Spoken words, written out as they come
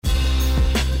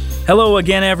Hello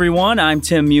again, everyone. I'm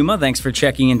Tim Muma. Thanks for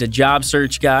checking into Job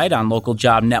Search Guide on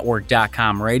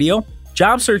localjobnetwork.com radio.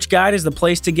 Job Search Guide is the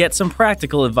place to get some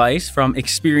practical advice from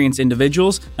experienced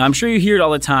individuals. Now, I'm sure you hear it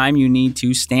all the time. You need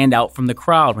to stand out from the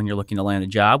crowd when you're looking to land a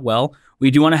job. Well,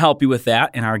 we do want to help you with that,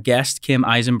 and our guest, Kim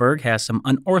Eisenberg, has some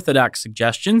unorthodox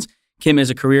suggestions. Kim is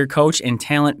a career coach and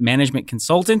talent management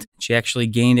consultant. She actually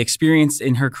gained experience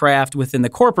in her craft within the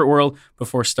corporate world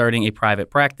before starting a private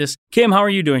practice. Kim, how are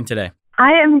you doing today?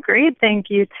 I am great,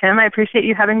 thank you, Tim. I appreciate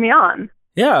you having me on.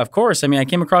 Yeah, of course. I mean, I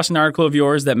came across an article of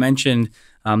yours that mentioned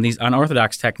these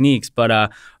unorthodox techniques, but I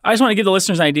just want to give the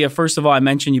listeners an idea. First of all, I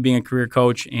mentioned you being a career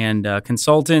coach and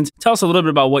consultant. Tell us a little bit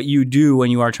about what you do when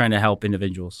you are trying to help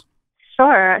individuals.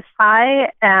 Sure. I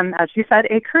am, as you said,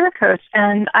 a career coach,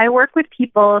 and I work with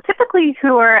people typically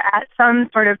who are at some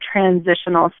sort of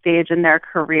transitional stage in their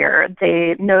career.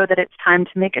 They know that it's time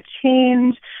to make a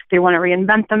change. They want to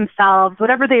reinvent themselves.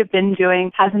 Whatever they've been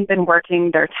doing hasn't been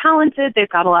working. They're talented. They've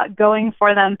got a lot going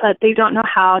for them, but they don't know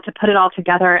how to put it all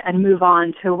together and move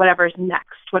on to whatever's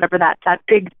next, whatever that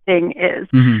big thing is.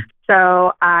 Mm-hmm.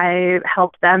 So I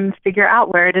help them figure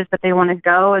out where it is that they want to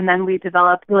go, and then we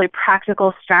develop really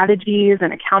practical strategies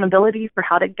and accountability for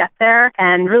how to get there,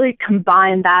 and really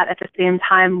combine that at the same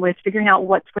time with figuring out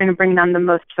what's going to bring them the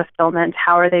most fulfillment.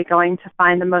 How are they going to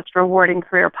find the most rewarding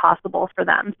career possible for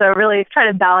them? So really try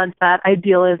to balance that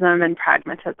idealism and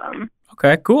pragmatism.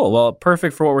 Okay, cool. Well,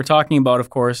 perfect for what we're talking about, of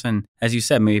course. And as you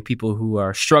said, maybe people who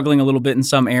are struggling a little bit in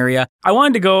some area. I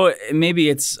wanted to go, maybe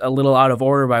it's a little out of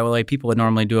order by the way people would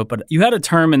normally do it, but you had a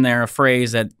term in there, a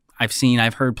phrase that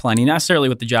I've heard plenty, not necessarily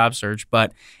with the job search,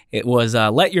 but it was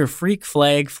let your freak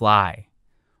flag fly.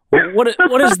 What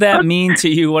does that mean to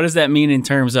you? What does that mean in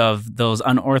terms of those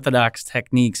unorthodox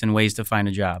techniques and ways to find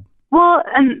a job? Well,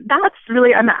 and that's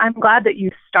really, I'm glad that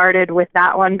you started with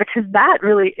that one, because that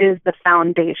really is the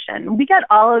foundation. We get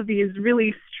all of these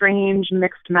really strange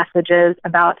mixed messages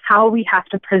about how we have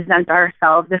to present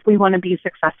ourselves if we want to be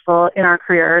successful in our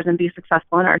careers and be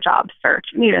successful in our job search.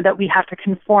 You know, that we have to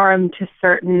conform to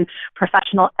certain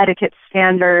professional etiquette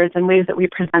standards and ways that we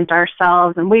present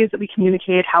ourselves and ways that we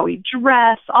communicate, how we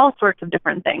dress, all sorts of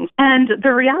different things. And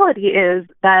the reality is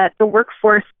that the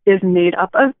workforce is made up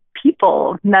of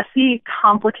people, messy,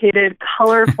 complicated,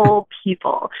 colorful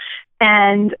people.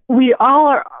 And we're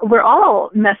all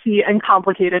messy and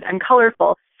complicated and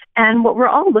colorful. And what we're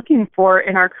all looking for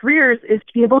in our careers is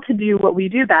to be able to do what we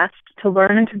do best, to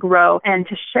learn and to grow, and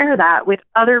to share that with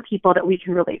other people that we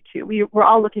can relate to. We're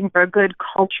all looking for a good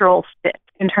cultural fit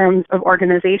in terms of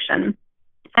organization.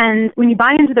 And when you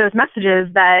buy into those messages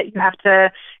that you have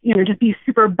to, just be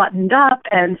super buttoned up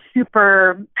and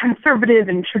super conservative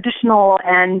and traditional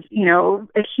and,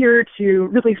 adhere to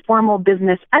really formal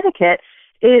business etiquette,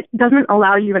 it doesn't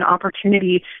allow you an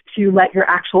opportunity to let your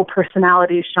actual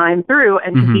personality shine through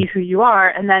and to be who you are.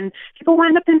 And then people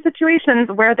wind up in situations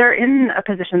where they're in a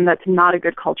position that's not a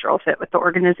good cultural fit with the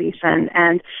organization,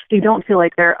 and they don't feel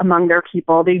like they're among their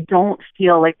people. They don't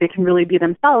feel like they can really be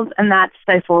themselves, and that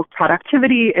stifles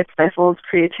productivity, it stifles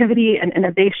creativity and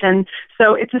innovation.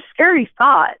 So it's a scary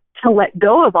thought to let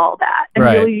go of all that and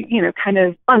really, kind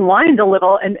of unwind a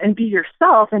little and be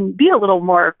yourself and be a little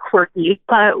more quirky.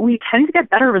 But we tend to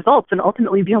get better results and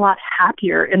ultimately be a lot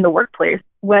happier in the workplace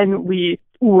when we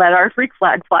let our freak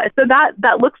flag fly. So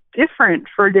that looks different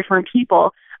for different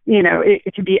people.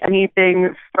 It could be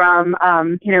anything from,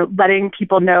 letting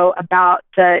people know about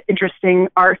the interesting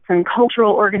arts and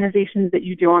cultural organizations that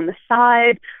you do on the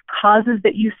side, causes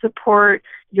that you support,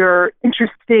 your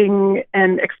interesting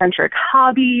and eccentric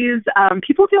hobbies.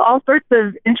 People do all sorts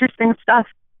of interesting stuff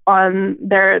on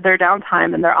their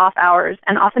downtime and their off hours.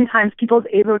 And oftentimes people's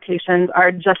avocations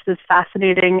are just as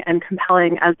fascinating and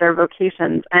compelling as their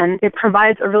vocations. And it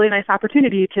provides a really nice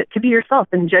opportunity to be yourself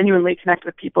and genuinely connect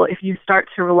with people if you start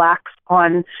to relax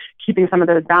on keeping some of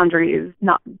those boundaries,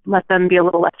 not let them be a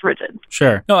little less rigid.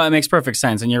 Sure. No, that makes perfect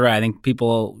sense. And you're right. I think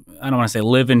people, I don't want to say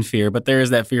live in fear, but there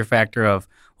is that fear factor of,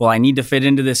 well, I need to fit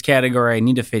into this category. I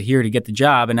need to fit here to get the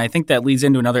job. And I think that leads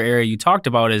into another area you talked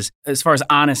about is as far as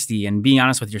honesty and being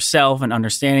honest with yourself and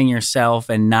understanding yourself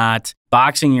and not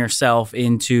boxing yourself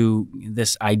into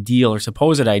this ideal or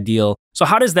supposed ideal. So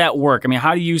how does that work? I mean,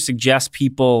 how do you suggest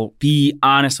people be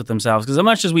honest with themselves? Because as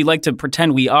much as we like to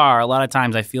pretend we are, a lot of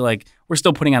times I feel like we're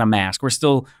still putting on a mask. We're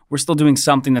still doing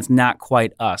something that's not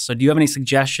quite us. So do you have any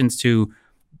suggestions to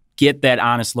get that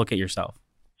honest look at yourself?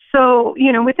 So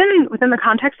so, within the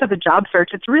context of a job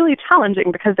search, it's really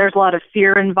challenging because there's a lot of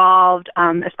fear involved,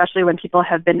 especially when people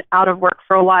have been out of work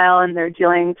for a while and they're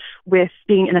dealing with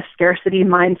being in a scarcity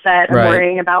mindset and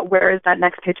worrying about where is that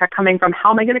next paycheck coming from?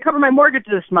 How am I going to cover my mortgage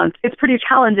this month? It's pretty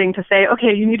challenging to say,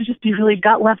 okay, you need to just be really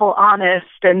gut level honest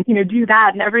and, do that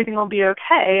and everything will be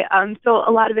okay. So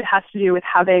a lot of it has to do with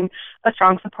having a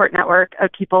strong support network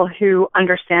of people who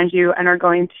understand you and are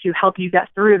going to help you get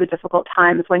through the difficult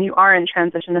times when you are in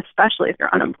transition, especially if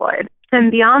you're unemployed. And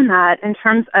beyond that, in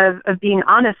terms of being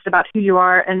honest about who you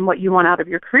are and what you want out of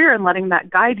your career and letting that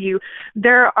guide you,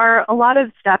 there are a lot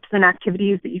of steps and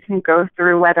activities that you can go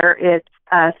through, whether it's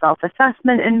a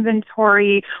self-assessment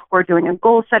inventory or doing a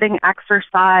goal-setting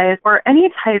exercise or any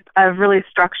type of really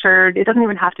structured, it doesn't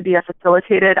even have to be a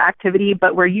facilitated activity,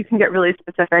 but where you can get really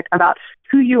specific about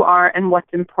who you are and what's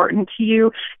important to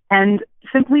you and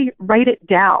simply write it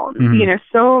down.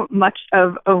 So much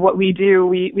of what we do,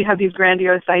 we have these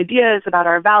grandiose ideas about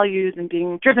our values and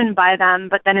being driven by them,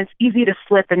 but then it's easy to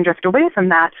slip and drift away from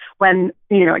that when,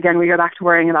 again, we go back to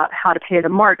worrying about how to pay the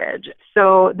mortgage.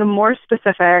 So the more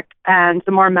specific and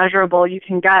the more measurable you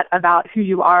can get about who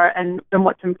you are and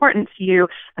what's important to you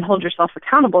and hold yourself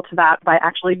accountable to that by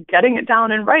actually getting it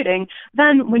down in writing,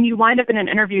 then when you wind up in an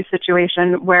interview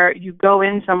situation where you go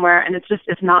in somewhere and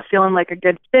it's not feeling like a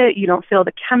good fit, you don't feel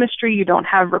the chemistry, you don't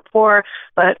have rapport,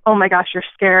 but oh my gosh, you're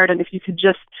scared. And if you could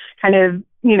just kind of,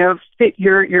 fit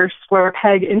your square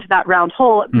peg into that round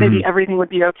hole, maybe everything would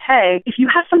be okay. If you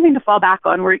have something to fall back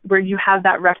on where you have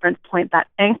that reference point, that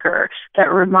anchor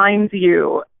that reminds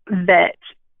you that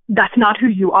that's not who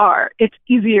you are, it's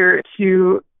easier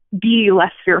to be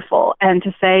less fearful and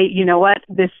to say, you know what,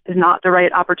 this is not the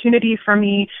right opportunity for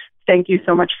me. Thank you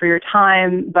so much for your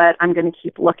time, but I'm going to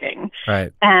keep looking.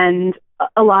 Right. And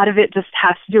a lot of it just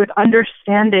has to do with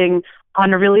understanding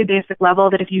on a really basic level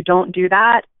that if you don't do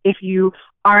that, if you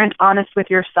aren't honest with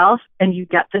yourself and you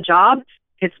get the job,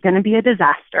 it's going to be a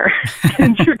disaster.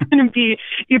 And you're going to be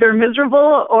either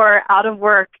miserable or out of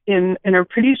work in a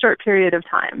pretty short period of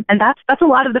time. And that's a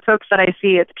lot of the folks that I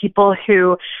see. It's people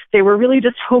who they were really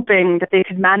just hoping that they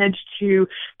could manage to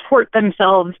port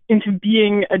themselves into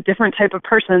being a different type of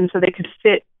person so they could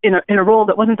fit in a role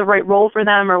that wasn't the right role for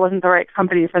them or wasn't the right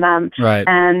company for them. Right.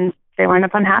 And they wind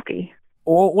up unhappy.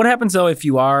 Well, what happens, though, if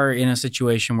you are in a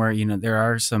situation where, there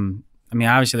are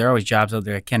obviously there are always jobs out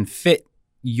there that can fit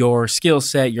your skill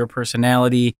set, your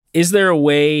personality. Is there a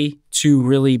way to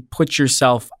really put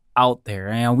yourself out there?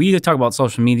 And we talk about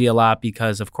social media a lot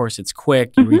because, of course, it's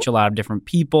quick. You reach a lot of different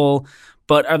people.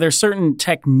 But are there certain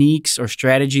techniques or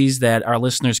strategies that our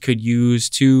listeners could use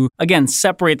to, again,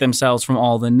 separate themselves from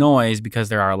all the noise? Because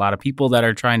there are a lot of people that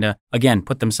are trying to, again,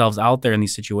 put themselves out there in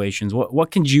these situations.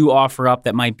 What can you offer up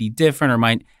that might be different or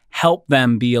might help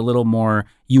them be a little more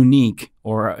unique,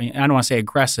 or I don't want to say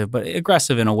aggressive, but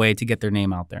aggressive in a way to get their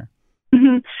name out there?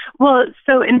 Well,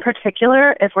 so in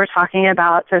particular, if we're talking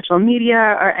about social media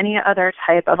or any other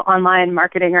type of online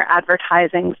marketing or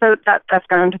advertising, so that's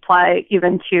going to apply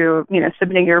even to,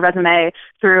 submitting your resume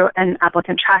through an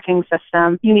applicant tracking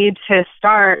system, you need to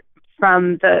start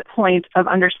from the point of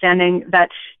understanding that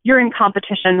you're in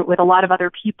competition with a lot of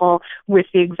other people with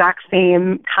the exact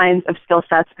same kinds of skill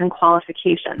sets and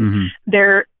qualifications.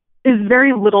 There is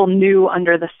very little new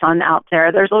under the sun out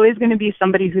there. There's always going to be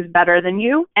somebody who's better than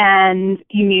you, and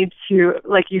you need to,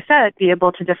 like you said, be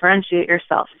able to differentiate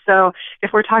yourself. So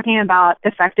if we're talking about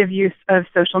effective use of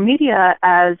social media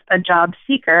as a job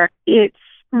seeker, it's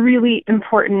really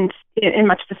important, in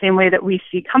much the same way that we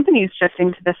see companies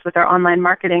shifting to this with their online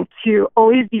marketing, to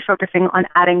always be focusing on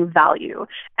adding value.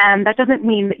 And that doesn't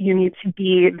mean that you need to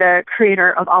be the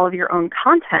creator of all of your own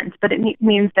content, but it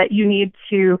means that you need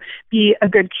to be a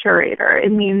good curator.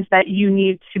 It means that you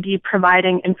need to be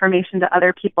providing information to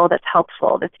other people that's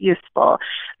helpful, that's useful,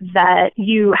 that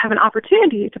you have an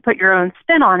opportunity to put your own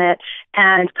spin on it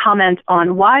and comment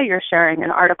on why you're sharing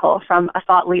an article from a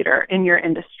thought leader in your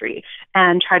industry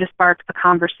and try to spark a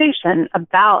conversation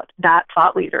about that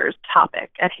thought leader's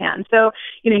topic at hand. So,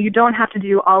 you don't have to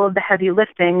do all of the heavy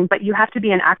lifting, but you have to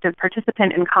be an active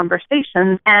participant in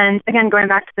conversations. And again, going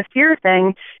back to the fear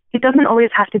thing, it doesn't always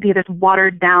have to be this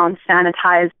watered down,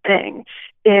 sanitized thing.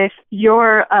 If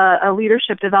you're a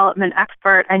leadership development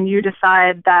expert and you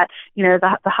decide that,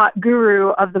 the hot guru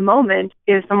of the moment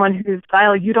is someone whose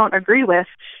style you don't agree with,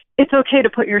 it's okay to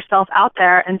put yourself out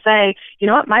there and say, you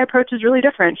know what, my approach is really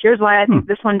different. Here's why I think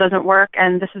this one doesn't work,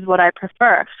 and this is what I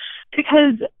prefer.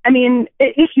 Because,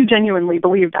 if you genuinely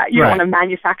believe that, you don't want to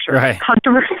manufacture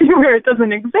controversy where it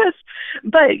doesn't exist.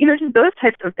 But, just those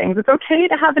types of things. It's okay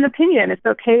to have an opinion. It's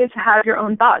okay to have your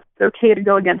own thoughts. It's okay to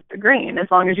go against the grain as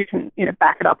long as you can,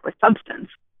 back it up with substance.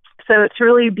 So to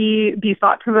really be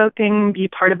thought-provoking, be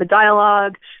part of the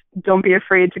dialogue, don't be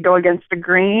afraid to go against the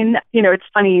grain. It's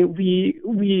funny,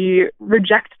 we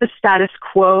reject the status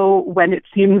quo when it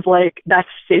seems like that's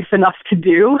safe enough to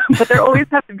do, but there always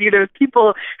have to be those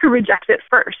people who reject it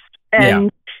first.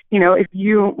 And, if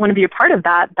you want to be a part of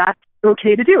that, that's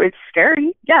okay to do. It's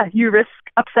scary. Yeah, you risk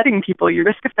upsetting people, you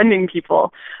risk offending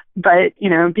people, but,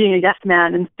 being a yes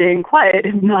man and staying quiet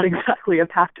is not exactly a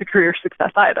path to career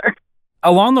success either.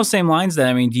 Along those same lines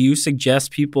then, do you suggest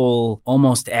people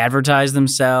almost advertise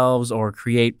themselves or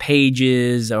create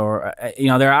pages or,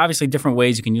 there are obviously different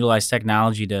ways you can utilize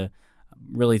technology to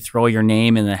really throw your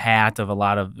name in the hat of a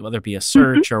lot of, whether it be a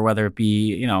search or whether it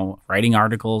be, writing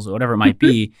articles or whatever it might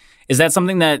be. Is that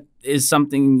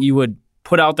something you would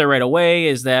put out there right away?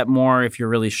 Is that more if you're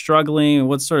really struggling?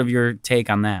 What's sort of your take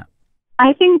on that?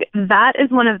 I think that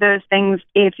is one of those things,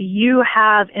 if you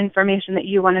have information that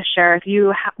you want to share, if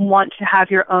you want to have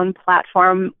your own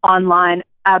platform online,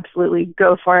 absolutely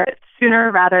go for it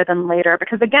sooner rather than later.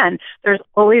 Because again, there's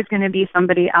always going to be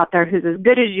somebody out there who's as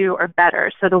good as you or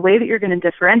better. So the way that you're going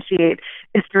to differentiate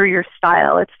is through your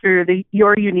style. It's through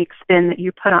your unique spin that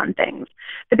you put on things.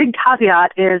 The big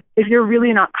caveat is if you're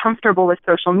really not comfortable with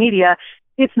social media,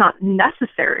 it's not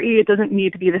necessary. It doesn't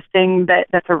need to be this thing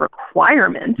that's a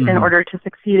requirement in order to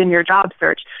succeed in your job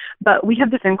search. But we have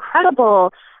this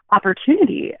incredible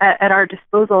opportunity at our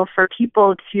disposal for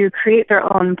people to create their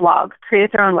own blog,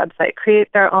 create their own website, create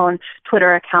their own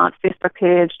Twitter account, Facebook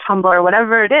page, Tumblr,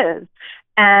 whatever it is,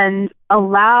 and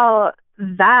allow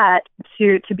that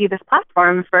to be this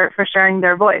platform for sharing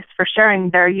their voice, for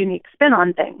sharing their unique spin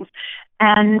on things.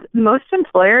 And most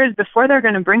employers, before they're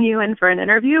going to bring you in for an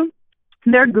interview,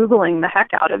 they're Googling the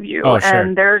heck out of you. Oh, sure.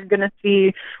 And they're going to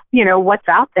see, what's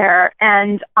out there.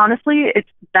 And honestly, it's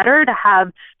better to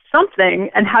have something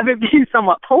and have it be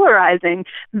somewhat polarizing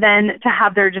than to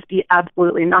have there just be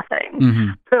absolutely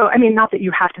nothing. So, not that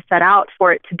you have to set out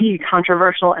for it to be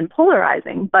controversial and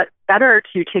polarizing, but better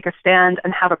to take a stand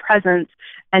and have a presence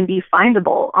and be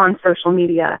findable on social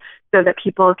media so that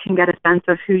people can get a sense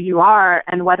of who you are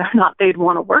and whether or not they'd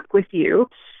want to work with you.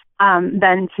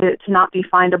 Than to not be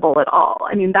findable at all.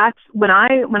 That's when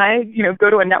I go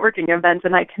to a networking event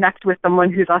and I connect with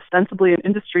someone who's ostensibly an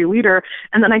industry leader,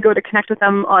 and then I go to connect with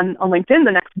them on LinkedIn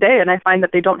the next day and I find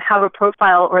that they don't have a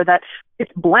profile or that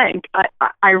it's blank.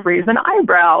 I raise an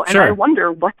eyebrow and I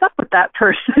wonder what's up with that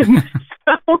person.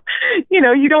 So,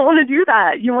 you don't want to do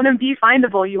that. You want to be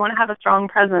findable. You want to have a strong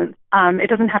presence. It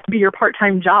doesn't have to be your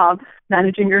part-time job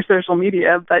managing your social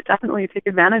media, but definitely take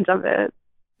advantage of it.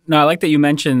 No, I like that you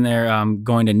mentioned there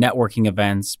going to networking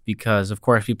events because, of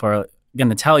course, people are going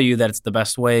to tell you that it's the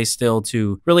best way still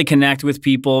to really connect with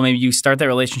people. Maybe you start that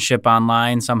relationship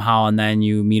online somehow and then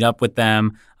you meet up with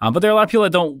them. But there are a lot of people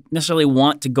that don't necessarily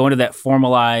want to go into that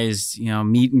formalized,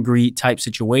 meet and greet type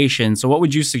situation. So what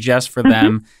would you suggest for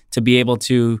them to be able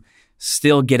to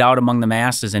still get out among the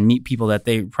masses and meet people that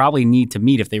they probably need to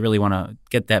meet if they really want to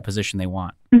get that position they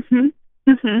want?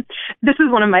 This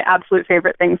is one of my absolute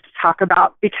favorite things to talk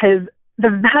about because the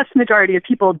vast majority of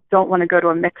people don't want to go to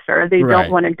a mixer. They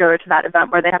don't want to go to that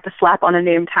event where they have to slap on a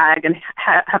name tag and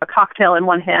have a cocktail in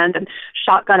one hand and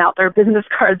shotgun out their business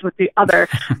cards with the other.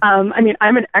 I'm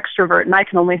an extrovert and I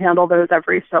can only handle those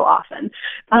every so often.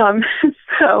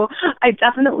 So I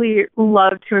definitely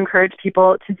love to encourage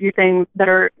people to do things that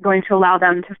are going to allow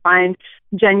them to find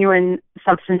genuine,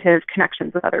 substantive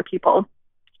connections with other people.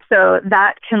 So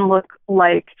that can look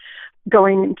like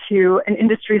going to an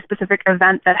industry-specific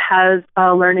event that has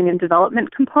a learning and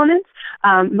development component.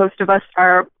 Most of us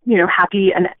are,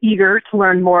 happy and eager to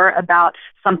learn more about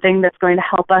something that's going to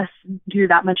help us do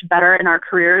that much better in our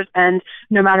careers. And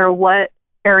no matter what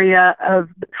area of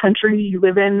the country you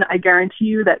live in, I guarantee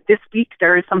you that this week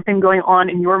there is something going on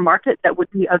in your market that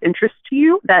would be of interest to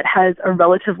you that has a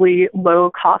relatively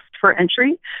low cost for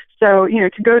entry. So,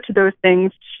 to go to those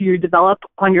things to develop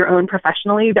on your own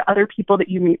professionally, the other people that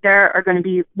you meet there are going to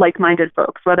be like-minded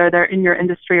folks, whether they're in your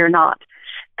industry or not.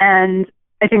 And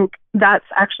I think that's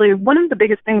actually one of the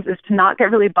biggest things is to not get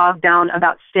really bogged down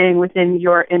about staying within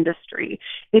your industry.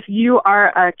 If you are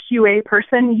a QA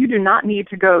person, you do not need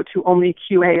to go to only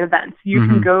QA events. You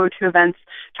can go to events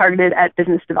targeted at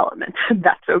business development.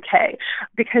 That's okay.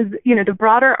 Because, the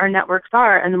broader our networks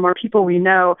are and the more people we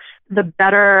know, the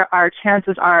better our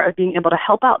chances are of being able to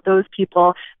help out those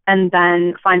people and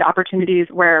then find opportunities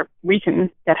where we can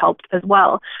get helped as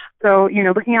well. So,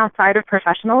 looking outside of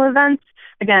professional events,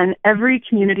 again, every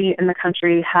community in the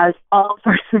country has all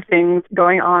sorts of things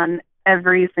going on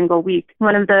every single week.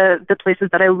 One of the places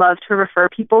that I love to refer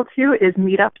people to is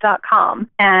meetup.com.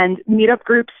 And meetup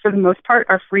groups, for the most part,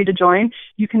 are free to join.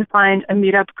 You can find a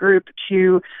meetup group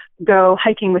to go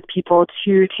hiking with people,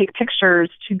 to take pictures,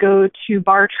 to go to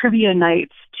bar trivia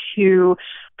nights, to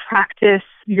practice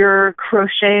your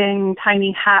crocheting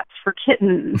tiny hats for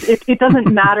kittens. It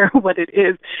doesn't matter what it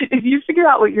is. If you figure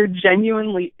out what you're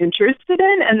genuinely interested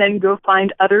in and then go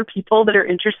find other people that are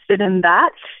interested in that,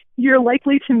 you're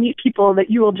likely to meet people that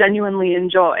you will genuinely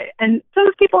enjoy. And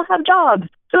those people have jobs.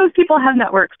 Those people have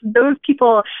networks. Those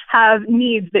people have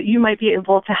needs that you might be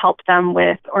able to help them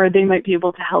with, or they might be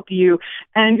able to help you.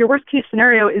 And your worst case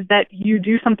scenario is that you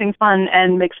do something fun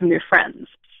and make some new friends.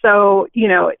 So,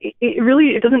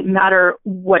 it doesn't matter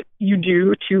what you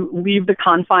do to leave the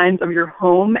confines of your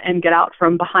home and get out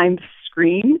from behind the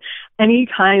screen. Any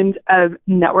kind of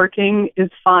networking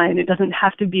is fine. It doesn't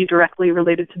have to be directly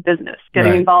related to business.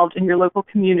 Getting involved in your local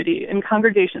community, in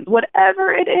congregations,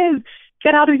 whatever it is,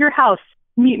 get out of your house,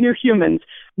 meet new humans.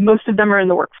 Most of them are in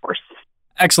the workforce.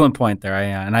 Excellent point there.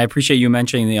 And I appreciate you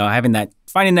mentioning,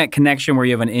 finding that connection where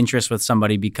you have an interest with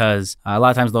somebody, because a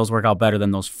lot of times those work out better than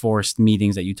those forced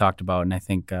meetings that you talked about. And I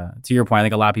think, to your point, I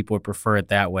think a lot of people would prefer it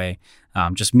that way.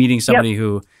 Just meeting somebody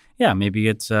who, maybe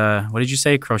it's, what did you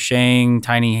say? Crocheting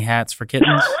tiny hats for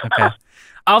kittens? Okay.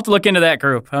 I'll have to look into that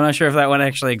group. I'm not sure if that one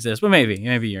actually exists, but maybe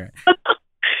you're right.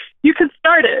 You could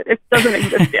start it. It doesn't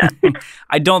exist yet.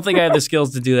 I don't think I have the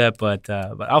skills to do that, but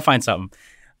I'll find something.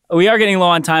 We are getting low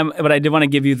on time, but I did want to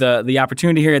give you the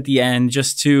opportunity here at the end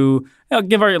just to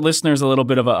give our listeners a little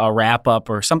bit of a wrap-up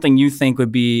or something you think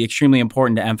would be extremely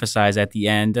important to emphasize at the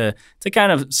end to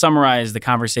kind of summarize the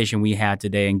conversation we had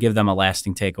today and give them a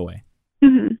lasting takeaway.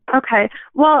 Mm-hmm. Okay.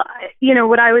 Well,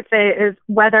 what I would say is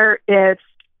whether it's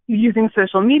using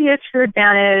social media to your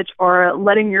advantage or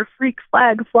letting your freak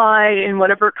flag fly in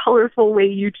whatever colorful way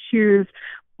you choose,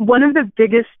 one of the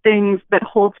biggest things that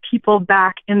holds people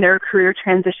back in their career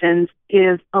transitions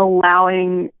is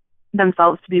allowing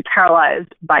themselves to be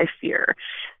paralyzed by fear.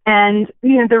 And,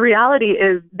 the reality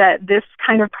is that this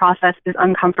kind of process is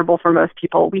uncomfortable for most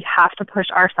people. We have to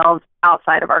push ourselves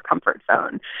outside of our comfort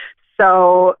zone.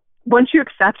 So once you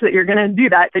accept that you're going to do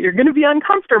that you're going to be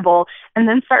uncomfortable, and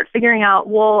then start figuring out,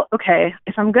 well, okay,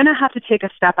 if I'm going to have to take a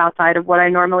step outside of what I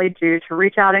normally do to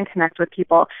reach out and connect with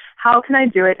people, how can I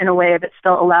do it in a way that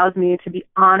still allows me to be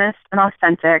honest and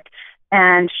authentic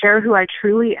and share who I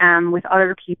truly am with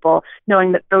other people,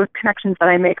 knowing that those connections that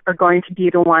I make are going to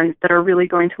be the ones that are really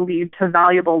going to lead to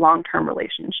valuable long-term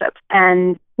relationships.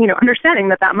 And, understanding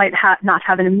that might not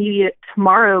have an immediate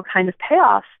tomorrow kind of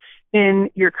payoff in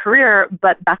your career,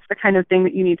 but that's the kind of thing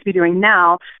that you need to be doing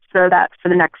now so that for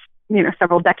the next,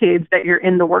 several decades that you're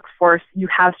in the workforce, you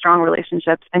have strong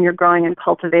relationships and you're growing and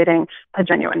cultivating a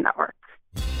genuine network.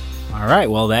 All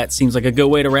right. Well, that seems like a good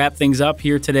way to wrap things up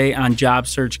here today on Job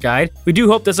Search Guide. We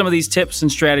do hope that some of these tips and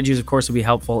strategies, of course, will be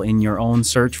helpful in your own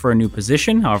search for a new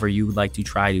position, however you would like to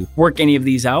try to work any of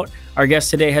these out. Our guest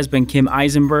today has been Kim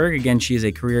Eisenberg. Again, she is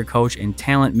a career coach and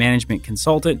talent management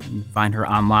consultant. You can find her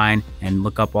online and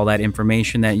look up all that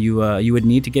information that you would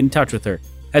need to get in touch with her.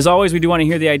 As always, we do want to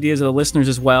hear the ideas of the listeners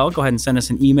as well. Go ahead and send us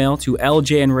an email to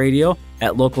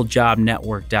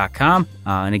ljnradio@localjobnetwork.com.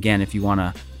 And again, if you want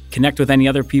to connect with any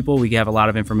other people, we have a lot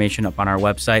of information up on our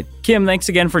website. Kim, thanks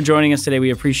again for joining us today. We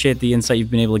appreciate the insight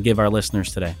you've been able to give our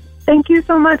listeners today. Thank you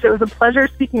so much. It was a pleasure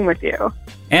speaking with you.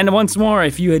 And once more,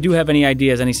 if you do have any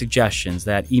ideas, any suggestions,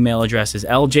 that email address is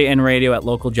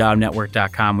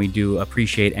ljnradio@localjobnetwork.com. We do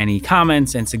appreciate any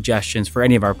comments and suggestions for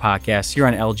any of our podcasts here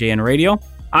on LJN Radio.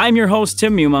 I'm your host,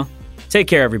 Tim Muma. Take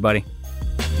care, everybody.